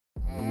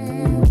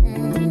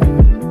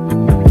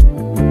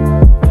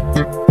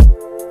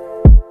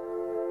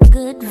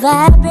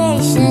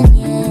vibration,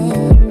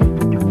 yeah.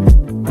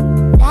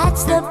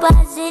 That's the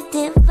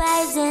positive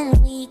vibes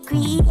and we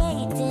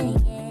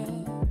creating, yeah.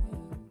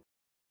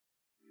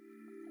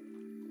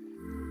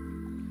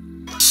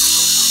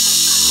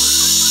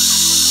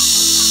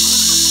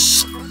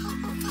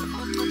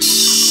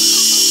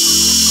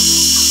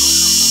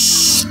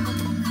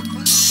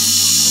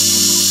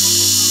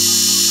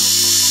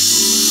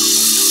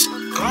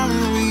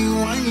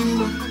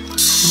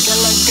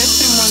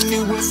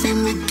 If you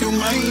make you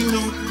mine,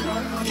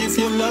 if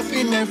you're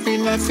loving every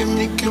night, you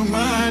make you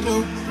mad,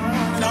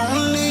 now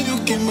only you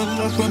give me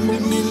love and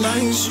make me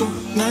nice,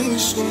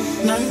 nice,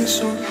 nice,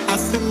 I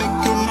feel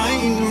make you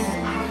mine,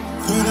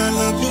 but I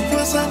love you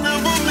plus I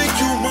never make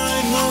you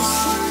minus.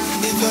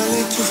 If I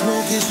let you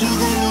smoke it, you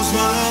gon' lose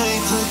my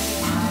light.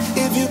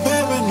 If you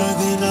paranoid,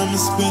 then I'ma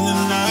spend the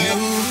night.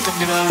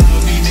 Thinking I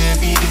love you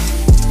every day.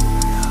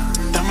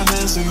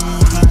 Diamonds and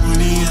my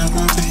money I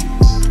will pay.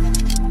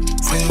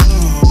 For your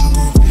love I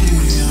will pay.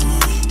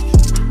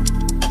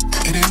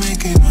 It ain't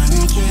making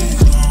money change.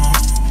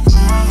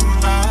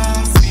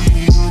 I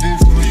feel it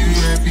for you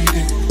every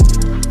day.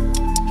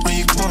 When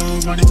you call,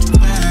 running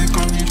back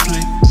on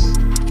replay.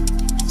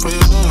 For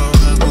your love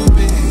I will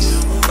pay.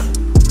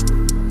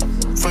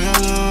 For your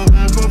love I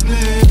will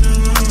play.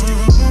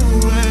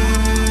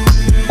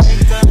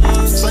 Make a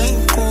love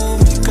cycle,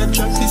 make a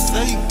traffic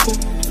cycle.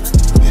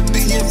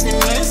 Baby, if you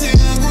lazy,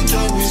 I gon'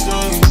 drive me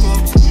psycho.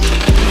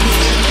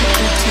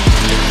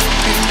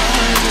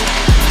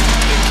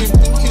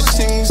 Make you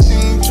sing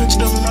to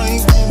the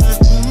mic.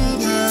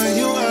 Yeah,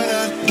 you are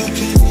that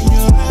looking in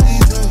your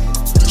eyes.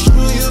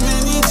 Show you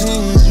many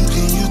things you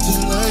can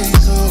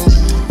utilize.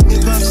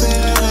 If I say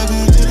I love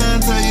you, then I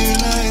tell you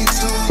like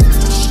so.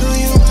 Show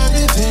you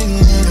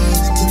everything that I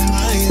have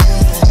tonight.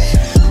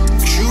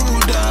 True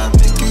that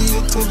make you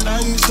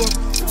utilize.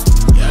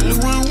 Yeah,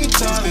 look when we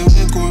talk, we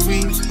go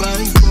reach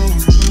by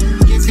phone.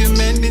 If you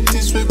many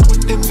things, we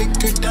could they make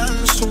you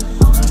dance.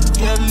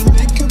 Yeah,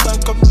 make you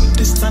back up with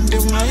the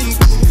standing mic.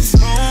 It's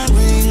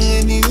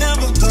snowing and he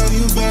never call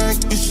you back.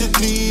 You should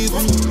leave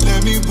him.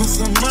 Let me put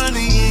some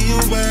money in your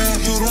bag.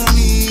 You don't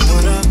need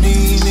what I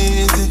mean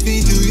is if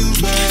he do you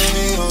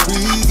bad or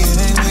weak. It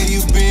ain't where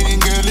you been,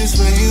 girl, it's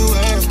where you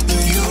at.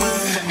 Where you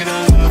at? And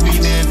I love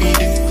you every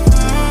day.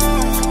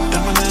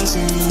 Diamonds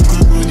and my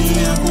money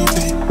I will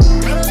pay.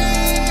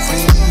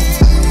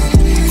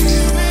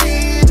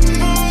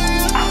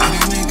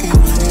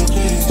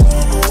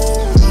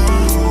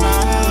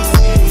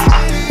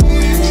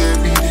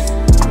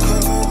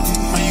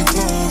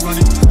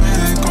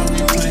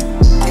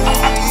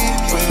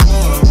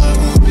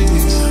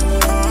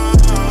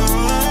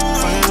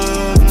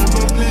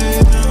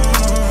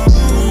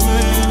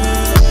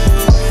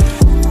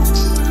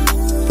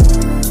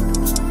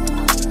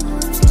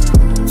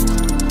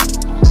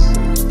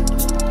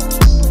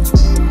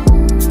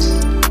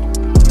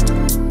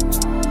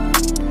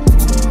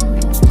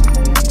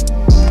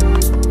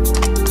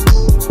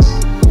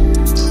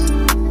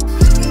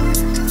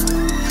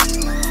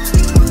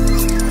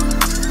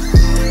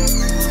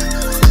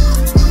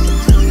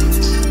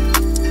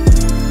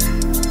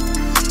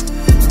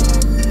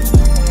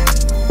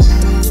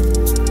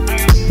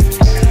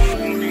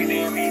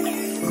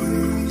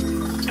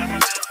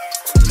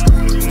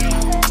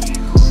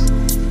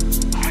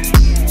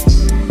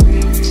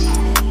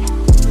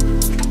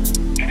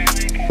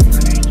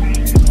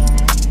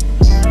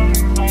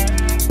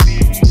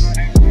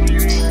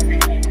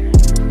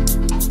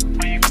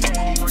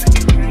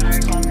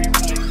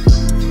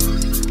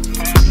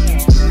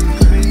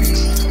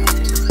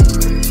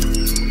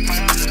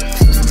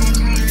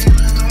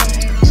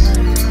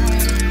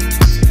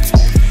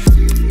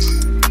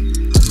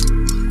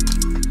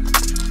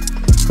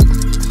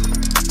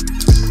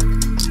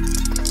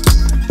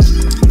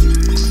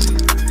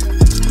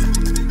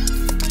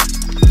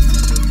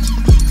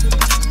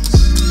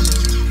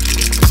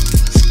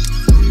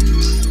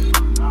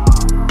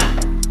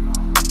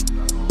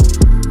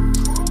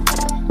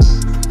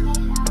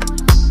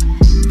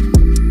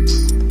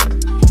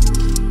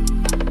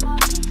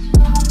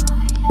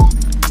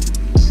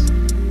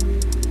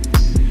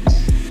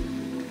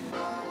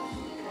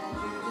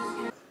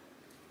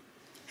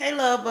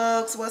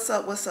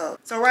 What's up?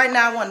 So right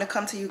now I wanted to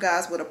come to you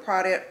guys with a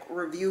product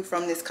review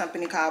from this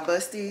company called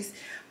Busties.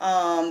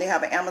 They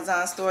have an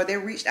Amazon store. They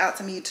reached out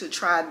to me to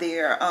try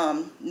their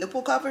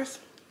nipple covers,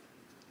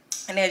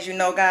 and as you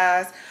know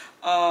guys,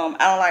 I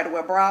don't like to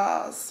wear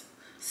bras,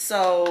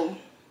 so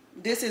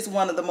this is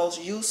one of the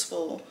most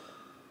useful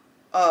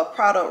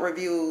product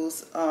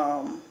reviews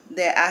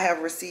that I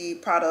have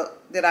received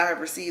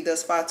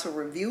thus far to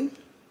review,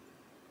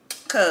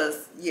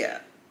 because yeah,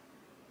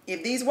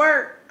 if these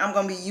work, I'm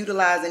going to be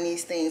utilizing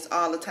these things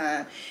all the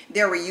time.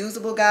 They're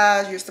reusable,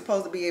 guys. You're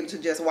supposed to be able to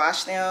just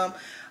wash them,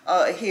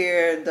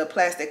 adhere the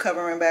plastic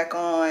covering back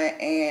on,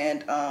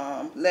 and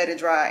let it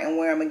dry and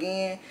wear them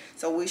again.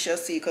 So we shall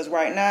see, because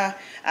right now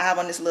I have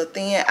on this little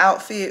thin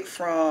outfit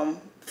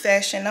from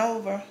Fashion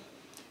Over,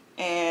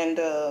 and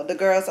the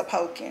girls are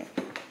poking.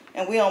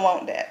 And we don't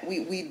want that.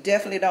 We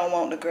definitely don't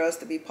want the girls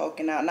to be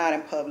poking out, not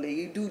in public.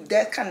 You do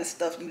that kind of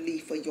stuff, you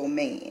leave for your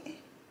man.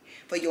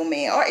 For your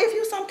man. Or if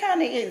you some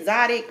kind of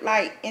exotic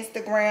like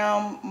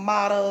Instagram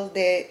model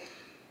that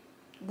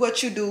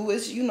what you do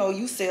is, you know,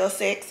 you sell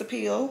sex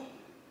appeal,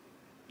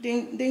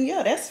 then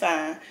yeah, that's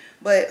fine.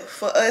 But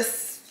for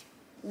us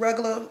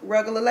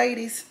regular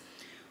ladies,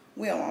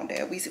 we don't want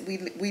that. We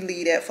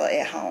leave that for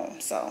at home.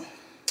 So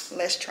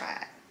let's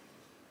try it.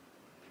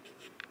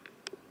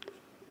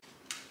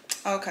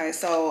 Okay,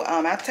 so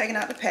I've taken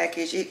out the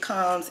package. It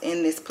comes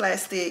in this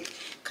plastic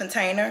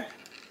container,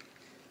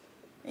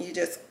 and you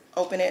just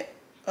open it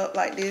up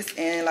like this.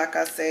 And like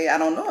I say, I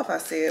don't know if I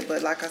said,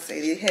 but like I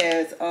said, it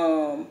has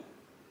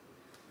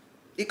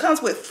it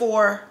comes with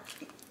four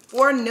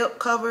nip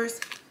covers,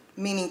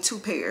 meaning 2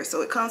 pairs.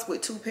 So it comes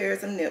with 2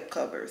 pairs of nip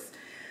covers.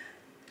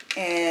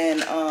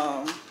 And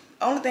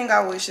only thing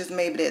I wish is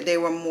maybe that they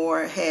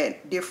were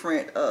had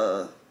different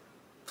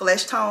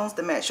flesh tones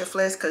to match your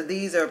flesh, because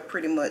these are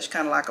pretty much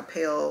kind of like a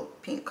pale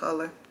pink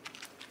color.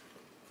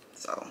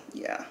 So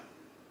yeah,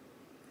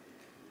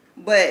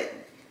 but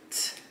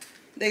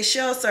they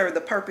shall serve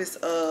the purpose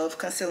of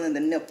concealing the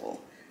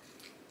nipple.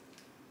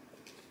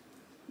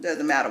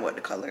 Doesn't matter what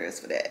the color is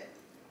for that.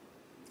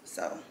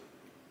 So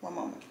one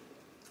moment,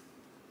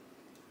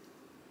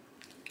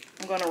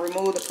 I'm going to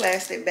remove the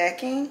plastic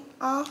backing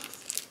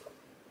off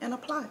and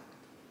apply.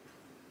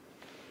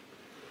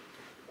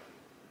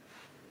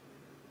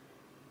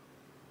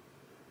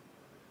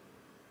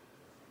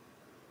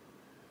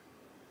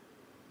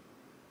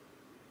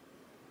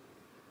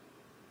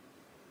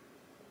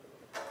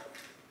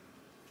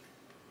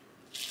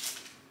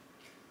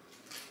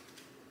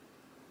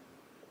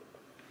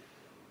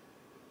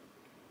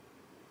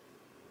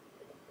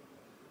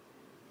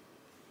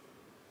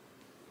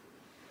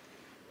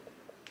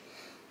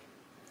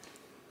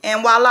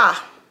 And voila.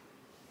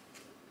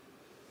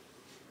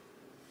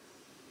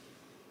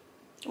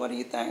 What do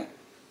you think?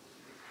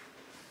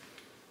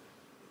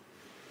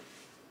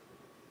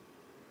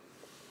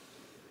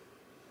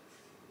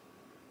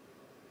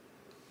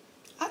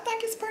 I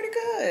think it's pretty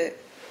good.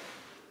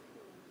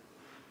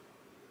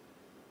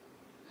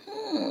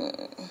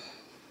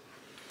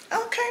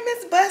 Okay,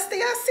 Miss Busty,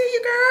 I see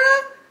you,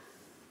 girl.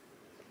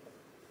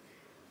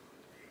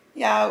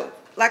 Y'all,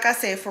 like I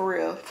said, for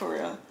real.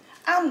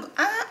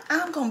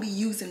 I'm gonna be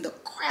using the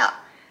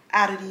crap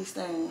out of these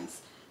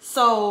things.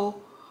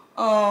 So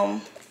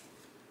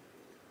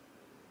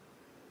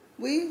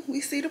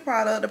we see the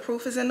product. The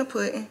proof is in the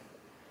pudding.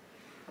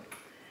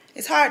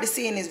 It's hard to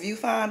see in this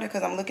viewfinder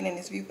because I'm looking in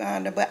this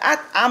viewfinder, but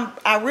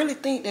I really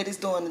think that it's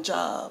doing the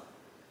job,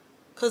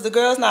 because the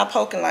girl's not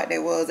poking like they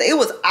was. It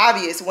was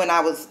obvious when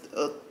I was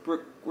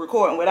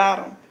recording without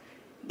them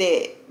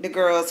that the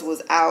girls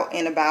was out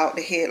and about.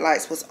 The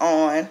headlights was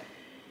on.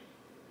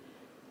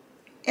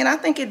 And I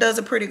think it does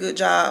a pretty good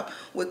job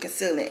with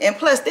concealing. And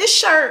plus, this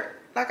shirt,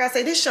 like I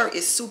say, this shirt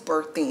is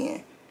super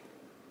thin.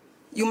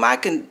 You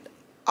might can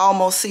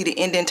almost see the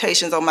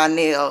indentations on my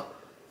nail.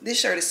 This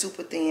shirt is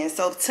super thin.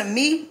 So to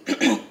me,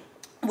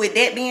 with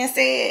that being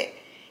said,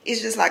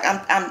 it's just like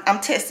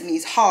I'm testing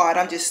these hard.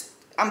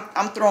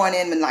 I'm throwing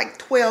in like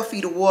 12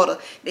 feet of water.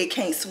 They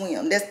can't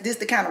swim. This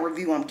the kind of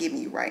review I'm giving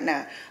you right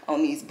now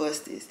on these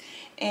Busties.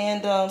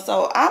 And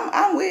so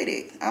I'm with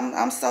it.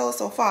 I'm sold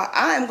so far.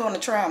 I am going to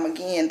try them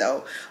again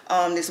though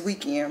this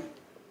weekend.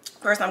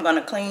 First, I'm going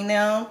to clean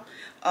them.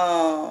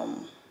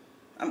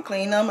 I'm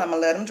cleaning them. I'm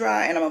going to let them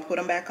dry, and I'm going to put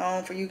them back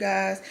on for you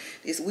guys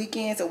this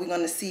weekend. So we're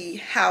going to see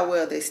how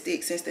well they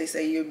stick, since they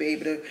say you'll be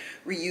able to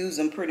reuse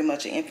them pretty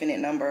much an infinite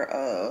number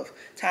of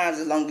times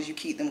as long as you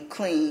keep them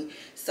clean.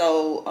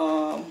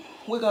 So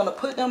we're going to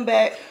put them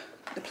back,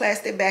 the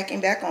plastic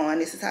backing back on.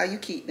 This is how you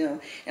keep them,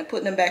 and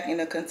put them back in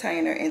the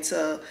container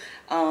until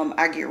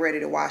I get ready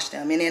to wash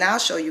them. And then I'll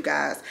show you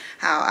guys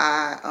how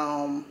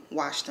I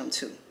wash them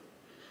too.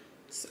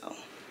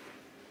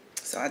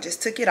 So I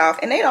just took it off,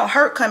 and they don't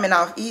hurt coming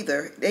off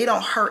either. They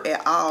don't hurt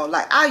at all.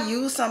 Like, I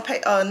used some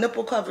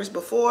nipple covers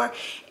before,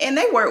 and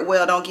they work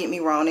well, don't get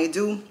me wrong, they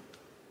do.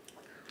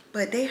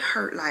 But they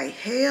hurt like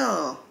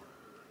hell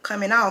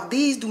coming off.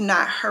 These do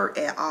not hurt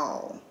at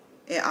all.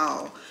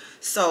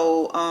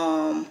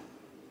 So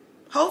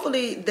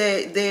hopefully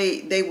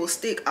they will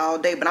stick all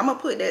day, but I'm gonna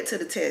put that to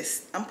the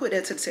test. I'm put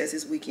that to the test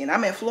this weekend.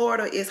 I'm in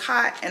Florida, it's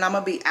hot, and I'm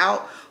gonna be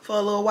out for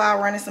a little while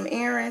running some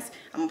errands.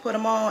 I'm gonna put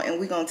them on, and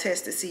we're gonna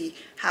test to see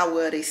how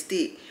well they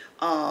stick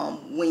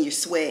when you're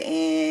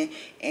sweating,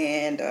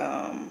 and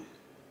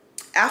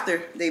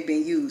after they've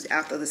been used,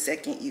 after the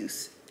second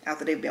use,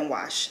 after they've been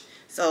washed.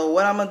 So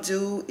what I'm gonna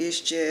do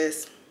is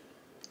just,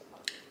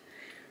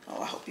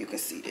 oh, I hope you can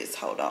see this.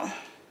 Hold on.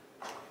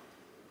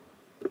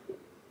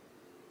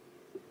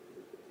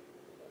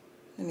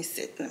 Let me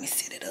set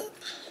it up.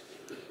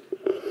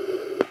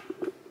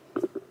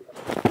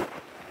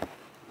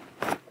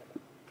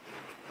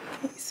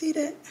 Can you see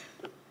that?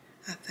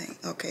 I think.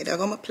 Okay, there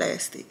go my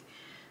plastic.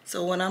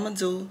 So what I'm gonna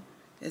do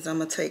is I'm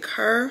gonna take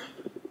her.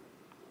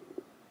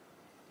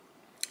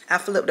 I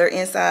flipped her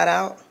inside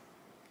out,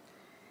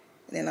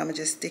 and then I'm gonna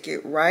just stick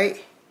it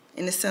right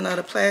in the center of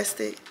the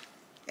plastic,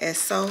 as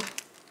so.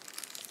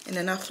 And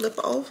then I flip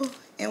it over,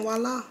 and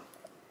voila.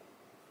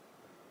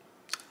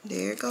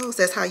 There it goes.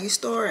 That's how you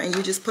store it, and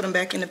you just put them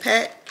back in the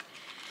pack.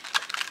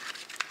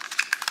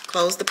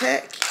 Close the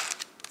pack.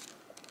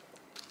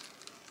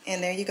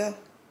 And there you go.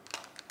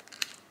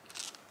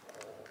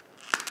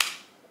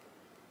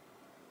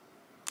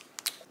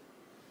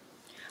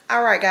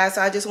 Alright guys,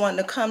 so I just wanted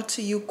to come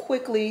to you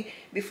quickly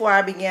before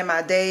I began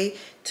my day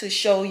to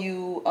show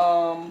you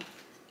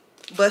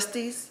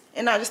Busties.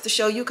 And not just to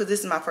show you, because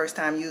this is my first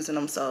time using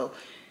them. So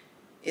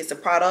it's a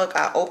product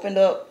I opened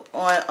up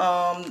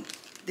on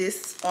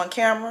this on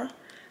camera.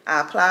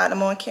 I applied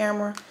them on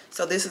camera.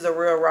 So this is a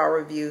real raw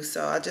review.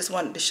 So I just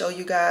wanted to show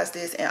you guys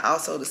this and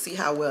also to see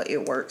how well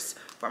it works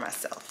for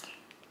myself.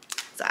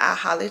 So I'll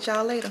holler at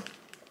y'all later.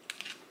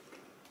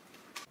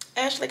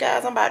 Actually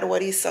guys, I'm about to wear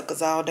these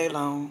suckers all day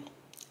long.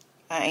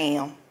 I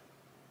am.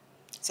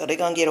 So they're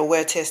going to get a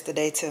wear test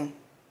today too.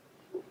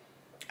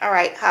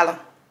 Alright, holla.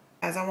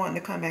 Guys, I wanted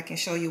to come back and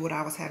show you what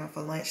I was having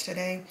for lunch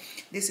today.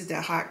 This is the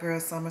Hot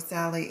Girl Summer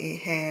Salad. It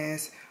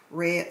has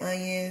red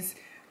onions,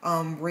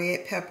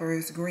 red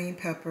peppers, green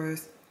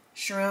peppers,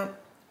 shrimp,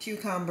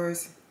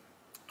 cucumbers,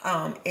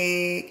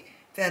 egg,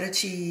 feta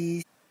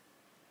cheese.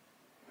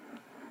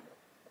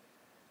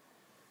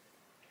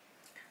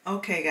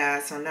 Okay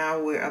guys, so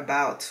now we're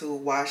about to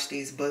wash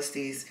these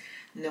Busties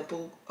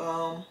nipple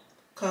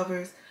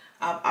covers.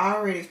 I've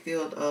already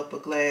filled up a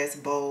glass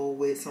bowl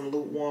with some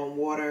lukewarm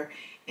water,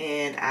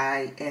 and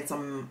I add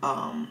some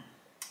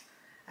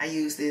I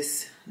use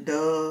this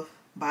Dove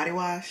body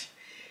wash.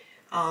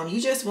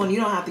 You don't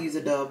have to use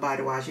a Dove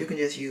body wash. You can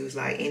just use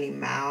like any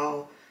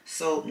mild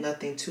soap,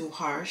 nothing too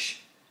harsh.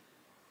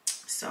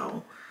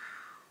 So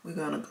we're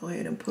gonna go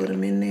ahead and put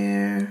them in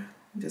there.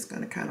 I'm just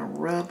gonna kind of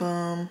rub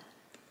them,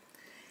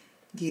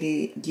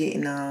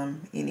 getting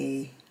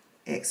any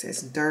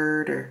excess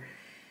dirt or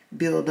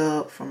build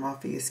up from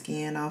off of your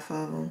skin off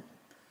of them.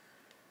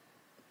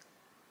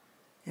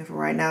 And for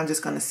right now, I'm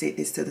just going to set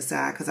this to the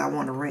side because I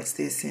want to rinse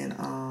this in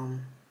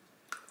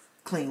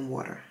clean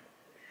water.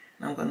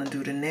 And I'm going to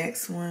do the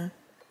next one.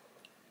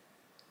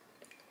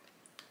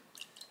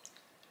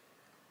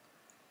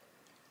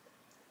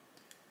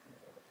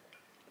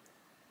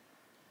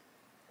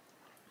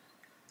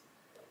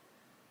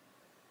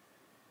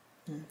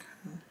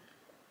 Okay.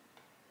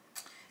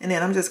 And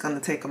then I'm just going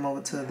to take them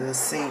over to the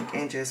sink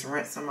and just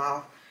rinse them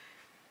off.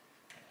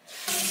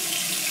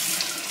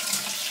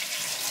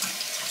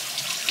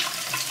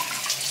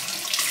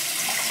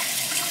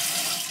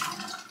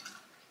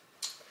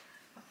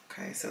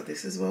 Okay, so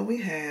this is what we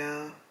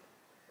have.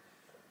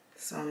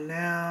 So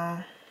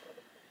now,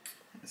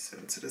 let's set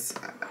it to the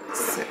side.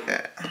 Set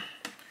that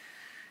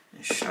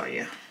and show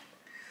you.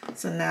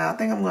 So now I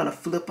think I'm going to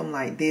flip them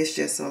like this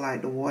just so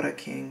like the water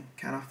can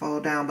kind of fall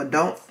down. But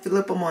don't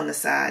flip them on the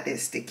side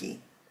that's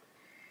sticky.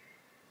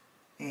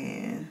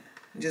 And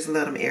just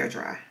let them air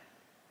dry.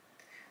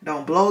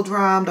 Don't blow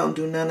dry them. Don't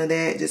do none of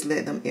that. Just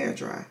let them air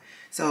dry.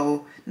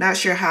 So not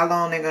sure how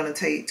long they're going to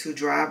take to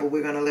dry, but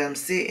we're going to let them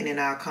sit, and then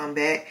I'll come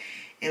back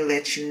and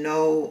let you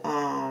know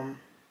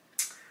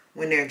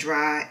when they're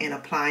dry and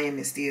apply them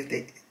and see if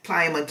they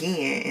apply them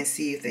again and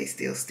see if they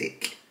still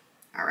stick.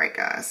 All right,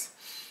 guys.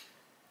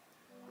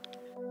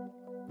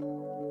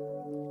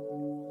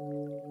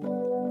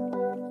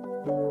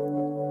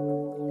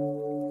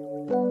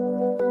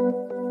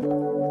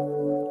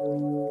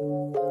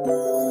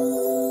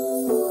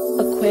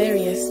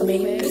 Aquarius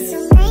made this.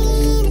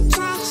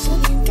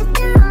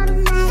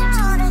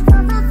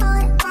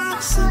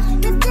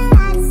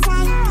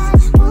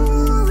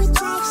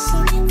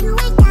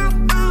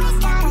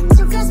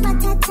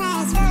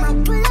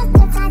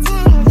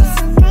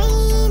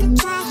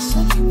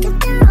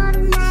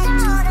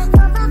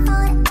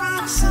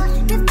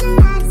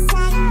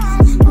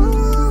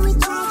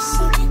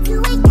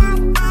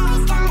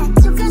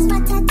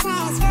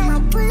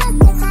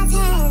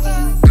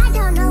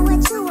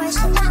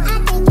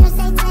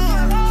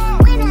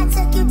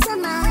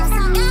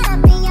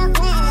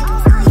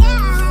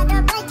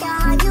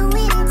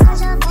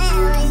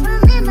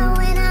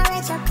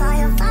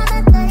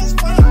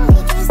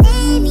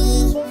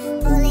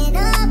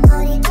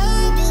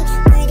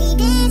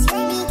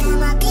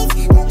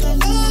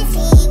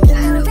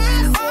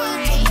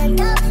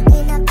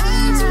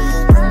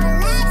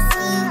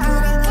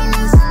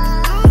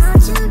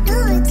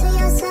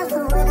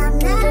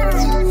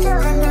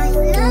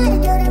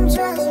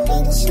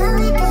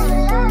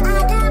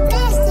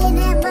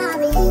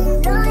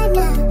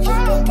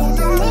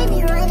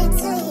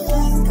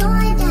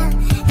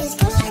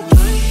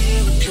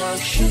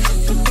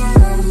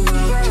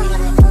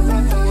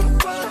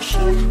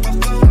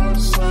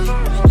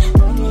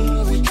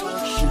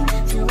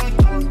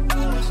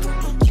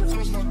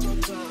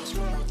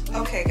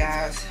 Okay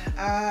guys,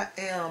 I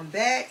am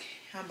back.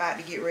 I'm about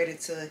to get ready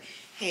to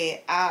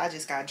head out. I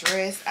just got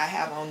dressed. I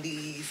have on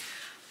these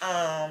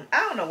I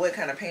don't know what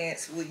kind of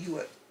pants you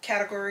would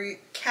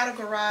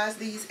categorize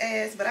these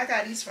as, but I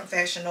got these from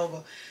Fashion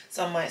Nova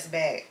some months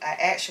back. I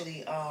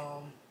actually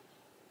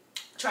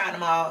tried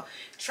them all.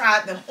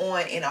 Tried them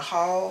on in a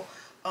haul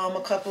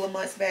a couple of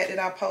months back that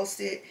I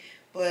posted.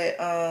 But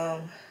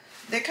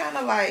they're kind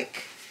of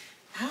like,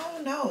 I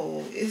don't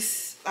know.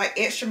 It's like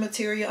extra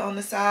material on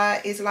the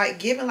side. It's like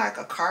giving like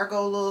a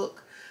cargo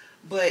look,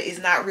 but it's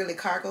not really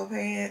cargo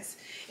pants.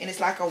 And it's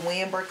like a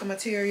windbreaker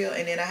material.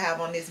 And then I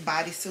have on this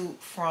bodysuit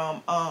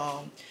from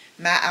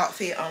My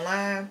Outfit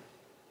Online.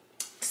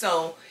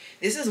 So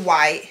this is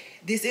white.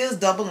 This is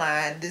double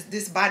line.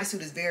 This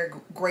bodysuit is very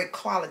great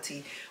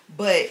quality,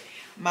 but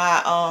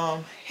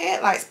my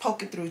headlights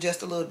poking through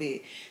just a little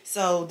bit.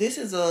 So this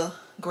is a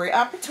great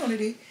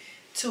opportunity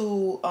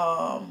to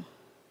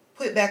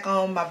put back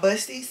on my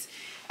Busties.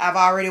 I've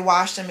already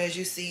washed them, as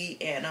you see,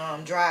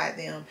 and dried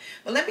them.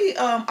 But let me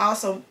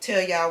also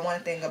tell y'all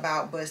one thing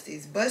about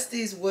Busties.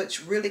 Busties,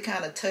 which really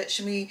kind of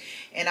touched me,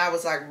 and I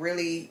was like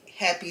really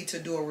happy to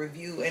do a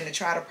review and to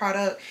try the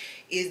product,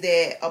 is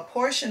that a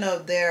portion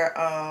of their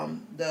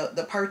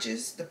the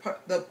purchase,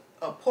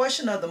 a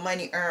portion of the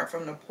money earned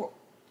from the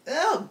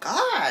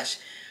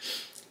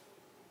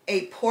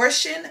a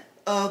portion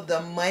of the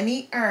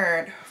money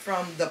earned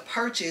from the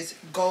purchase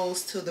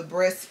goes to the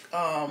Breast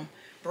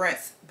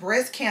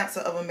Cancer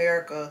of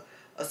America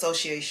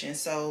Association.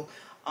 So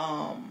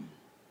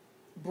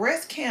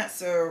breast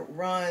cancer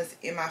runs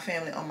in my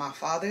family on my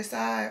father's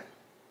side.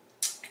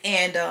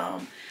 And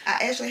I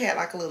actually had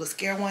like a little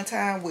scare one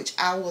time, which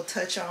I will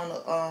touch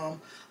on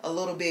a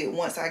little bit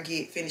once I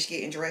finish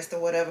getting dressed or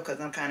whatever, because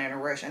I'm kind of in a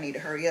rush. I need to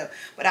hurry up.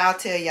 But I'll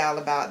tell y'all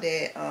about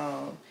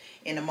that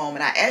in a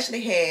moment. I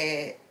actually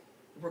had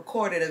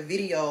recorded a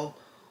video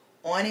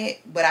on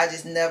it, but I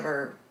just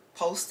never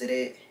posted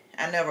it.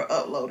 I never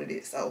uploaded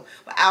it. So,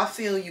 but I'll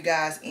fill you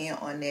guys in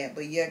on that.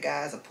 But yeah,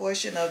 guys, a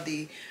portion of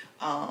the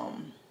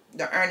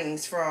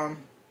earnings from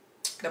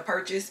the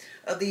purchase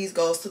of these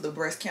goes to the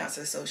Breast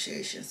Cancer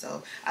Association.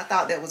 So I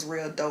thought that was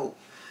real dope.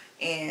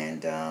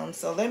 And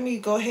so let me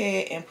go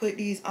ahead and put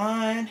these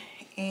on,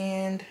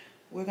 and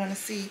we're gonna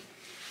see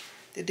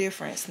the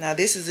difference. Now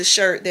this is a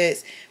shirt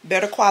that's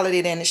better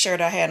quality than the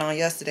shirt I had on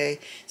yesterday.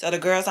 So the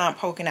girls aren't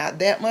poking out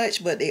that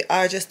much, but they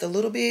are just a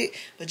little bit.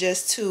 But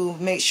just to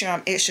make sure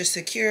I'm extra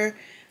secure,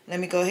 let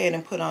me go ahead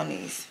and put on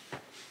these.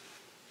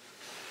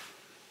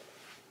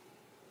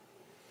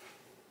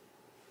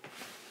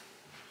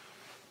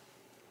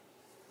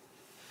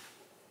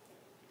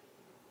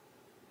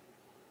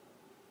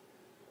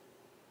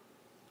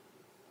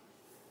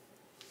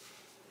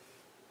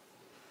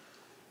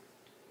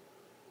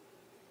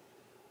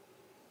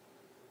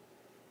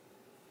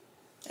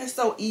 It's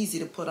so easy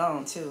to put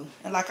on too.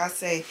 And like I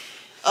say,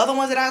 other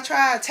ones that I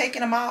tried,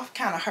 taking them off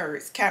kind of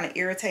hurts, kind of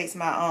irritates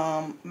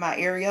my my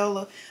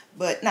areola,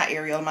 but not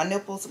areola, my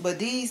nipples. But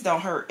these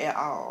don't hurt at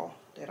all.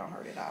 They don't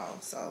hurt at all.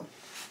 So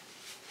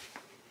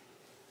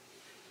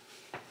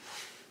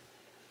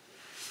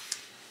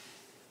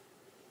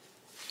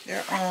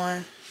they're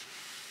on.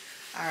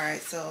 All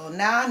right, so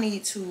now I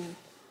need to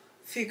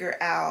figure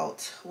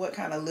out what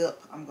kind of lip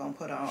I'm gonna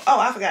put on. Oh,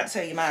 I forgot to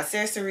tell you my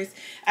accessories.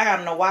 I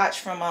got a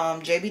watch from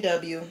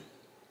JBW.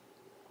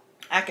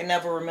 I can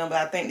never remember.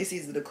 I think this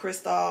is either the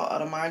Crystal or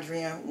the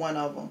Mondrian, one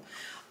of them.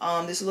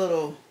 This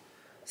little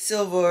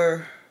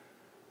silver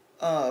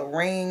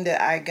ring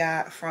that I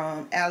got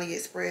from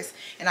AliExpress,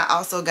 and I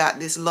also got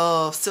this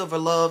silver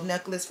love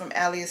necklace from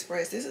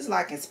AliExpress. This is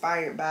like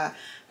inspired by, I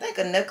think,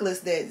 a necklace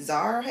that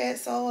Zara had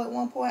sold at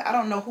one point. I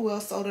don't know who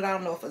else sold it. I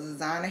don't know if a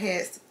designer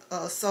had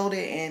sold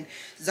it and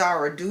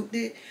Zara duped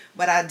it,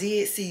 but I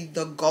did see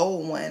the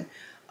gold one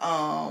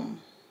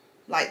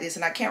like this,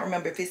 and I can't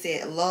remember if it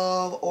said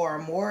love or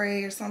amore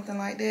or something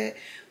like that,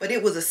 but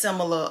it was a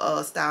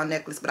similar style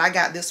necklace. But I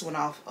got this one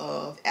off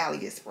of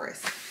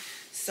AliExpress.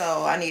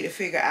 So I need to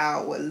figure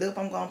out what lip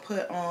I'm gonna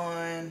put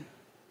on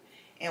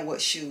and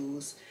what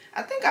shoes.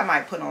 I think I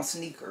might put on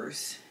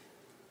sneakers.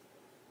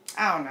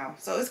 I don't know.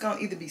 So it's gonna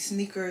either be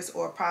sneakers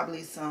or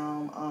probably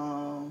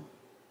some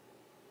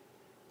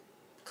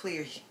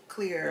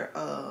clear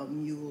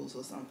mules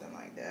or something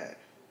like that.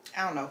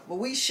 I don't know, but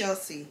we shall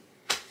see.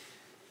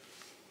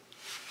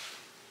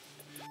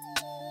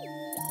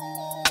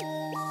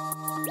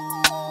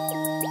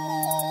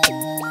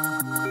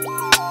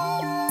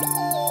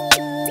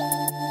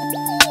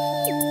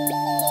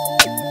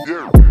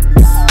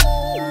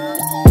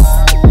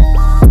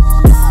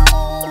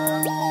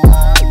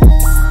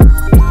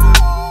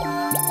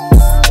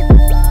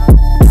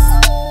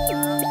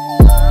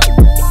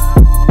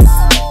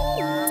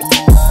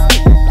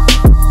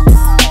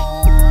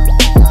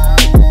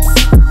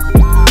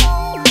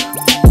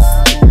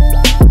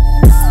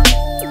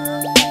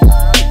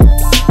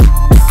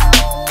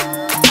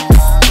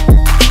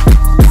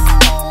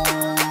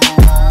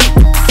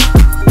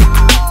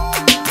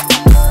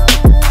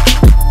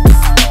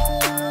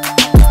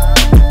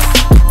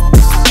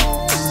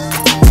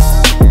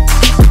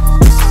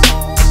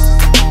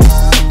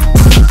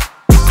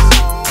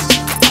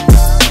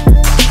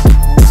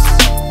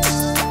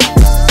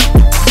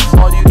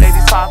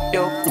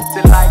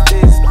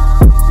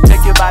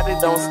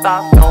 Don't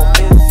stop, don't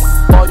miss.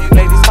 All you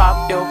ladies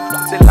pop your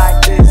pussy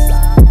like this.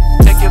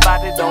 Take your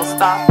body, don't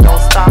stop,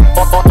 don't stop.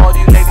 All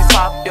you ladies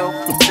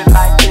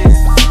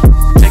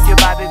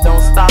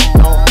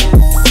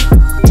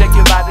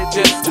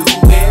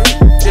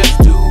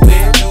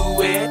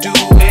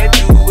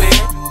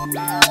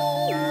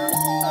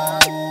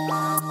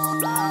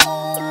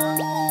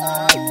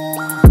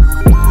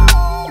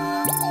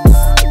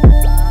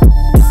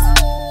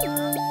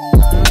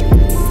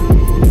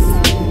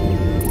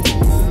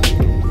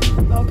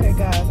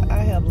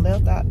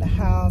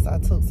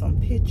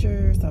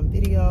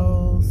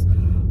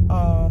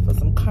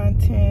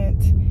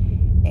content,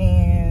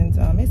 and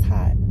it's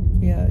hot.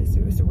 Yeah,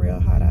 it's real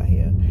hot out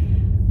here.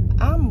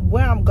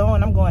 Where I'm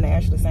going to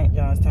actually St.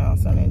 John's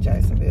Towncenter in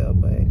Jacksonville,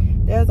 but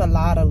there's a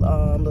lot of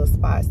little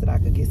spots that I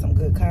could get some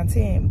good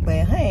content.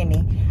 But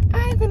honey,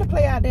 I ain't gonna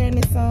play out there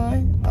in the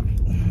sun. Oh,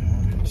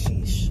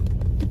 sheesh.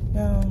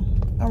 No,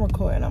 I'm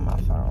recording on my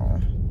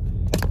phone,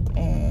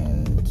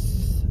 and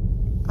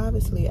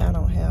obviously I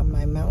don't have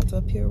my mount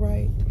up here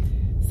right,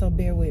 so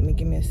bear with me.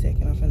 Give me a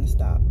second. I'm finna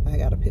stop. I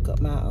gotta pick up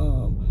my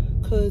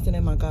cousin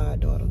and my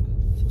goddaughter.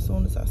 So as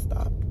soon as I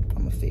stop,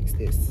 I'm gonna fix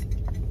this.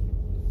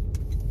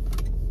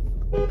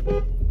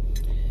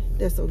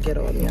 That's so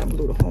ghetto of me. I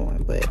blew the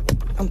horn, but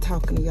I'm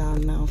talking to y'all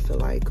now. I feel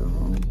like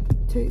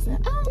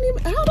texting.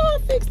 How do I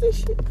fix this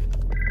shit?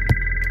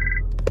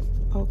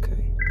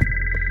 Okay.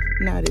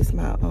 Now this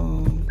my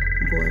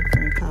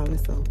boyfriend calling,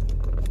 so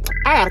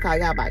I gotta call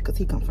y'all back because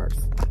he come first.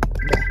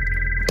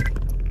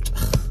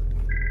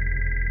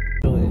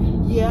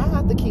 Yeah, I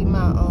have to keep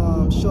my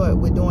short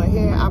with doing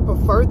hair. I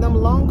prefer them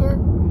longer,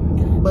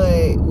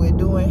 but with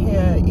doing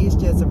hair, it's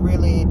just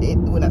really,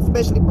 when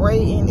especially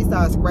braiding, it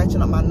starts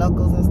scratching up my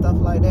knuckles and stuff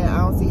like that. I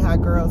don't see how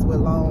girls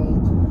with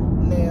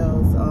long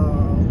nails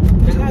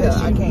do hair.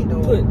 I can't do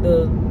it.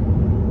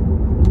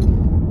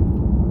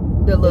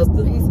 The little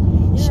piece.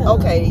 Yeah.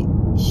 Okay,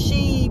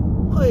 she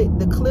put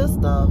the clear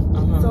stuff.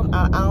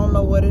 I don't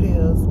know what it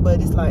is, but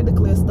it's like the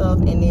clear stuff,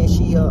 and then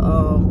she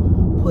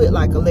put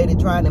like let it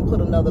dry and then put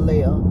another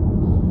layer.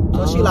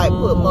 So she like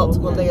put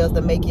multiple layers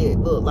to make it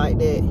look like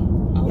that.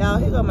 Y'all,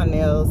 here go my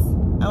nails.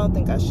 I don't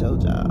think I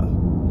showed y'all.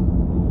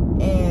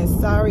 And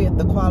sorry if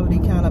the quality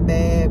kind of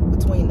bad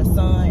between the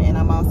sun and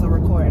I'm also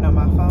recording on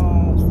my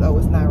phone, so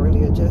it's not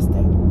really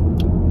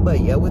adjusting.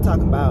 But yeah, we're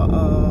talking about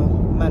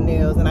my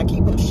nails, and I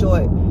keep them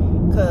short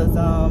because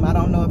I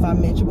don't know if I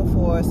mentioned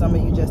before, some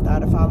of you just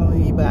started following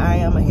me, but I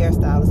am a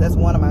hairstylist. That's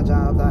one of my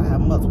jobs. I have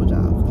multiple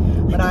jobs,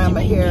 but I am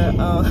a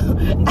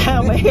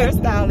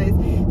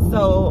hairstylist.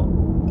 So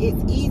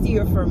it's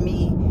easier for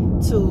me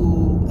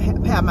to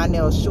have my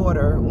nails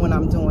shorter when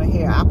I'm doing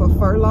hair. I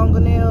prefer longer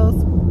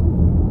nails,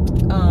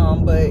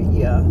 but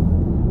yeah,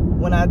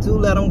 when I do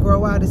let them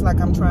grow out, it's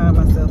like I'm trying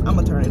myself. I'm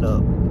gonna turn it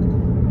up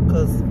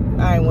because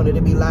I ain't want it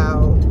to be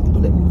loud.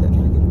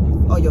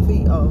 Oh, your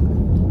feet? Oh, okay.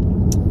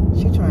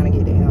 She trying to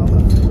get it out.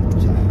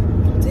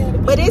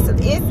 But it's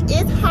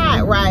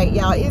hot, right,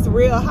 y'all? It's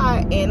real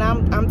hot, and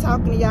I'm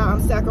talking to y'all.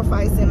 I'm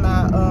sacrificing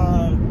my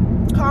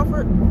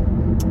comfort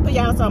for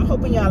y'all, so I'm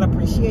hoping y'all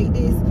appreciate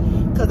this,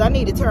 because I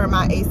need to turn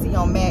my AC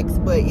on max,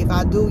 but if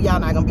I do, y'all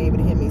not gonna be able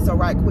to hear me. So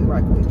right quick.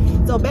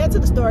 So back to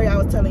the story I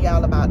was telling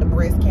y'all about the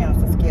breast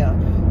cancer scare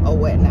or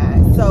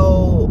whatnot.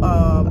 So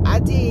I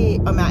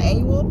did my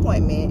annual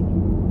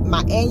appointment,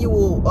 my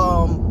annual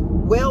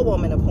well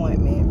woman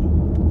appointment.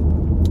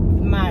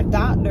 My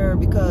doctor,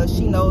 because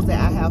she knows that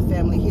I have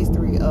family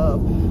history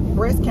of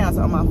breast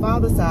cancer on my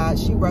father's side,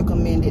 she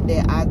recommended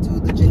that I do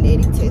the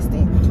genetic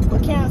testing for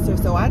cancer.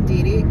 So I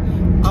did it,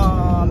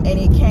 and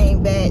it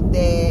came back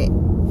that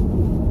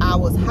I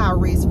was high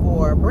risk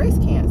for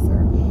breast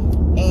cancer,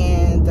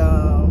 and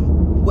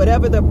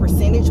whatever the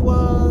percentage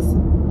was,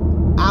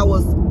 I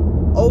was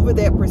over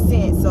that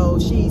percent. So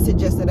she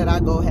suggested that I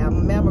go have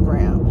a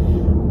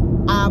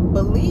mammogram. I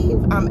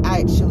believe I'm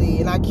actually,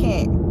 and I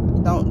can't,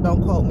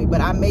 don't quote me, but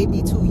I may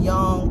be too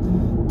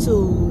young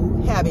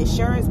to have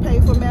insurance pay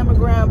for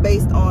mammogram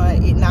based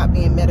on it not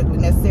being medically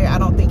necessary. I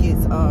don't think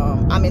it's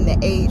I'm in the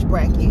age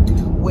bracket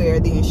where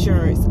the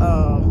insurance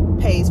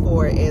pays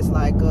for it as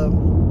like a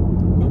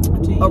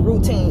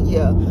routine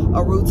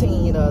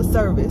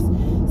service.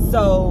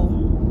 So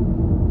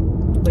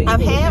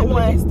I've had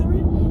one.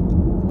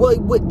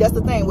 Well, that's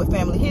the thing with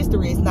family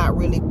history, it's not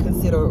really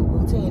considered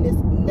routine,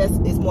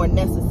 it's more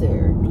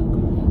necessary.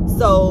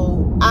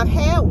 So I've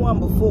had one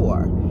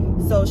before,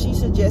 so she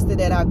suggested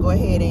that I go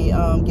ahead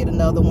and get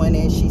another one,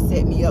 and she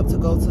set me up to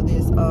go to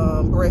this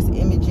breast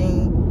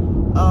imaging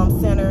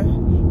center,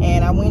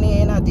 and I went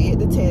in, I did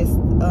the test,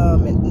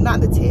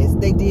 not the test,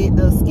 they did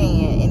the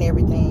scan and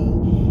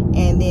everything,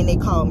 and then they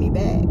called me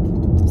back.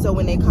 So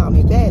when they called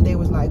me back, they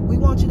was like, we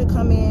want you to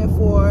come in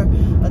for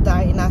a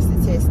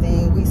diagnostic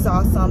testing. We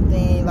saw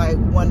something like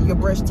one of your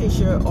breast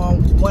tissue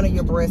on one of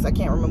your breasts. I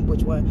can't remember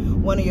which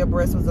one. One of your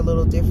breasts was a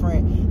little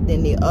different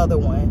than the other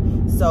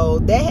one. So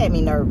that had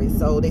me nervous.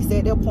 So they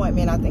set the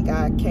appointment. I think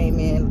I came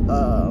in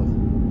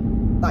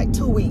like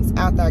 2 weeks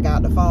after I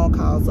got the phone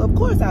call. So of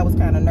course I was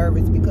kind of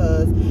nervous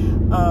because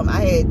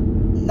I had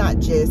not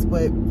just,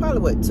 but probably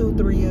what,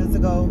 2-3 years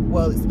ago,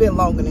 well, it's been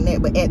longer than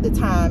that, but at the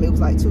time it was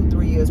like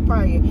 2-3 years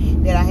prior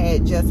that I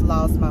had just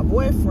lost my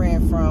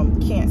boyfriend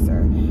from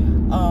cancer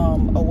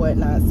or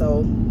whatnot.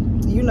 So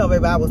you know,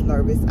 baby, I was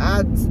nervous.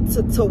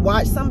 To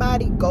watch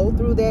somebody go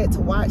through that, to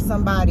watch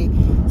somebody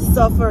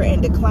suffer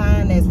and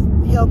decline as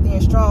healthy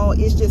and strong,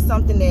 it's just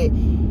something that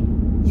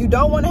you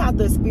don't want to have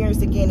to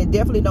experience again, and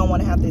definitely don't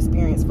want to have to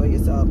experience for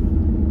yourself.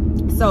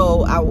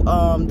 So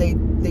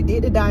they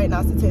did the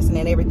diagnostic testing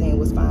and everything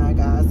was fine,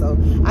 guys. So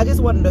I just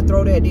wanted to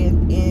throw that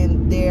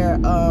in there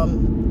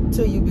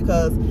to you,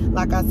 because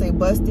like I say,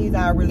 Busties,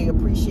 I really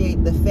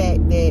appreciate the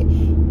fact that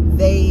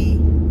they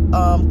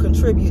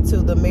contribute to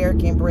the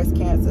American Breast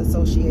Cancer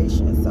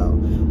Association. So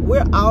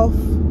we're off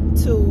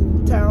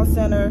to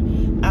Towncenter.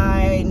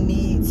 I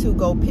need to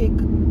go pick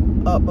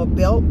up a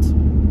belt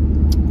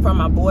from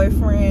my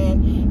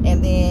boyfriend,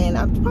 and then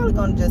I'm probably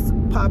gonna just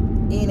pop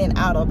in and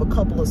out of a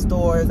couple of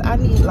stores. I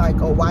need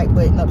like a white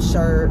button-up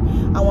shirt.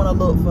 I want to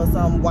look for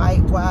some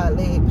white wide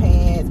leg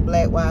pants,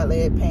 black wide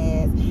leg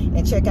pants,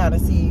 and check out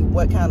and see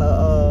what kind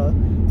of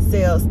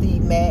sales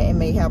Steve Matt and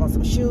may have on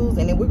some shoes,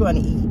 and then we're going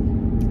to eat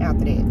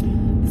after that.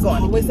 It's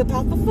always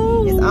about the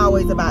food. It's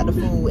always about the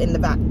food and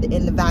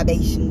the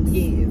vibations.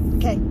 Yes.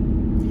 Okay.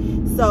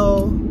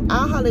 So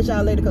I'll holler at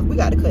y'all later because we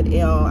got to cut it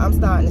on. I'm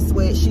starting to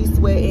sweat. She's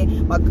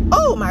sweating.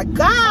 Oh my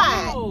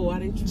God. Oh, I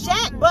didn't.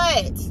 Jack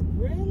butt.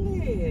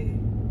 Really?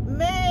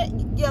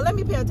 Man, yeah, let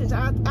me pay attention.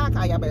 I'll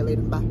call y'all back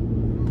later. Bye.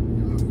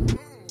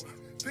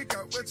 Pick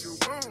out what you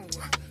want.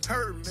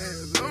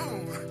 Hermes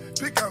on.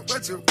 Pick out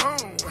what you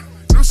want.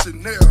 New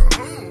Chanel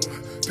on.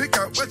 Pick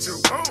out what you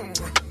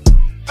want.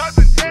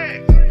 Poppin'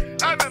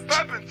 tags. I've been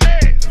poppin'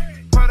 tags.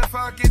 What if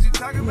I get you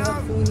talking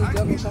about?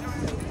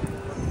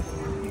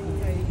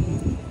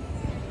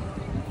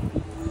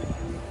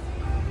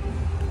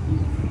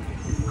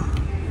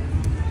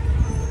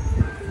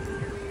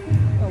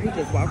 We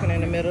just walking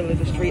in the middle of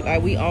the street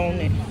like we own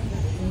it.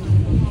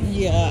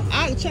 Yeah,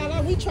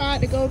 we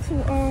tried to go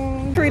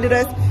to treated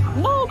us.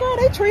 No, girl,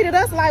 they treated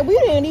us like we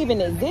didn't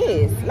even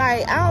exist.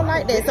 Like, I don't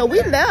like that. So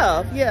we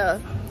left. Yeah,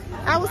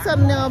 I was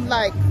telling them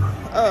like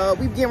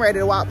we getting ready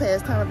to walk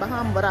past Tommy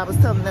Bahama, but I was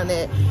telling them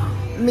that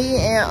me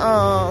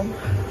and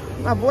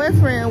my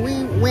boyfriend,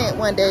 we went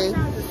one day,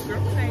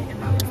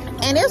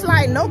 and it's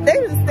like nope, they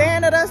was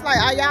staring at us like,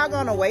 are y'all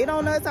gonna wait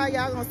on us? Are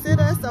y'all gonna sit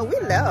us? So we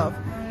left.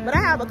 But I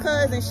have a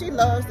cousin, she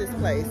loves this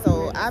place,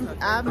 so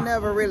I've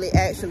never really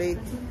actually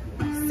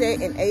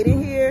sat and ate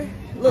in here.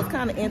 Looks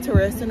kind of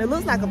interesting. It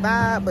looks like a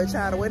vibe, but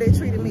y'all, the way they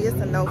treated me, it's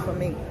a no for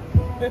me.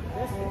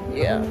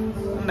 Yeah,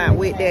 I'm not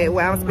with that.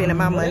 Where I'm spending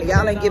my money.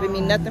 Y'all ain't giving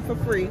me nothing for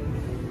free.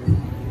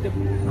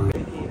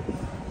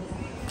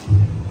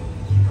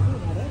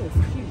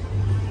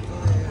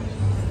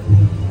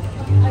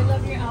 I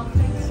love your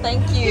outfit.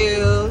 Thank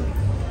you.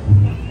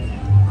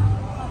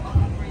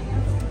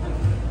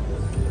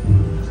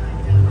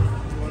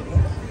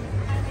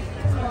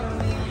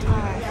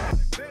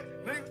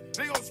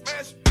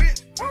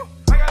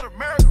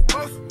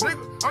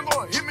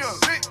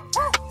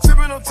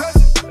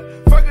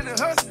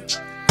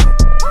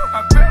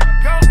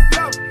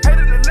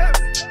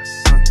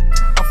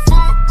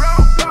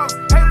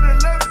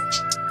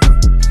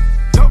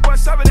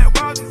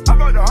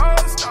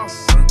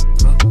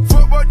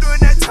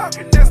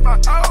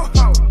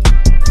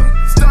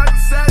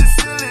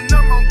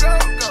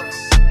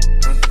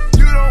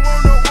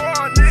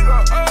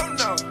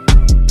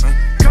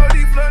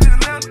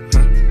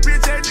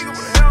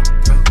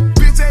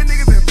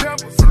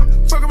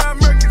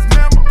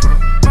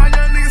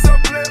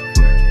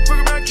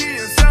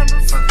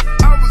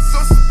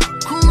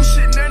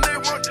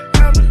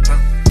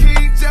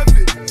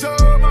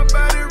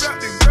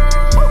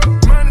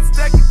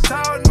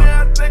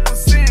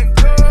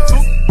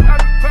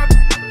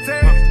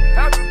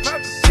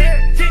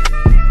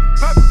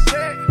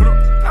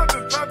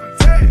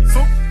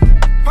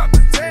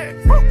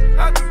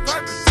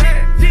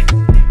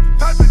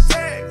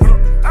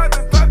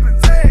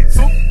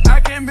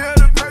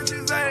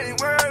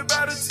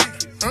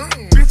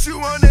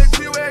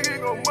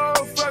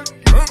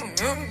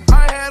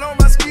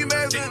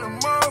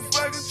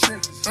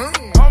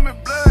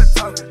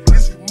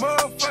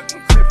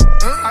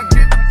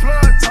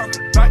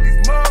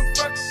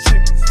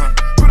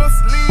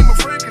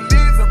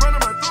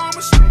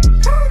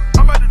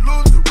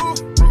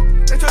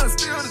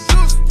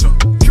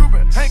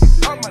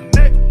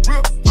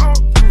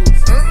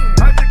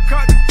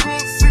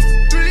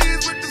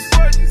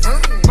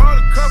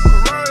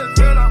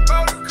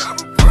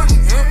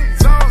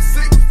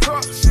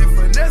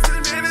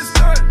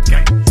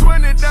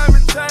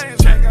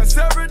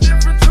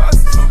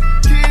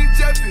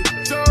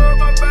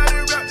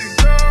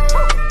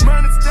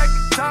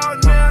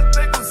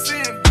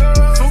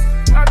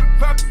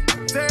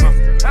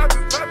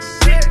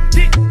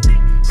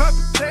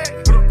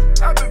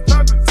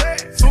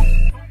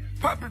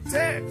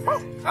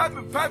 I've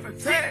been popping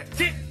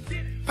tags.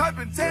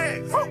 Popping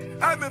tags.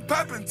 I've been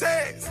popping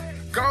tags.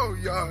 Go,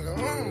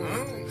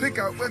 y'all. Pick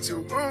out what you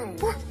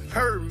want.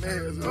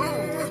 Hermes.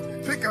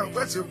 Pick out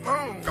what you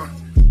want.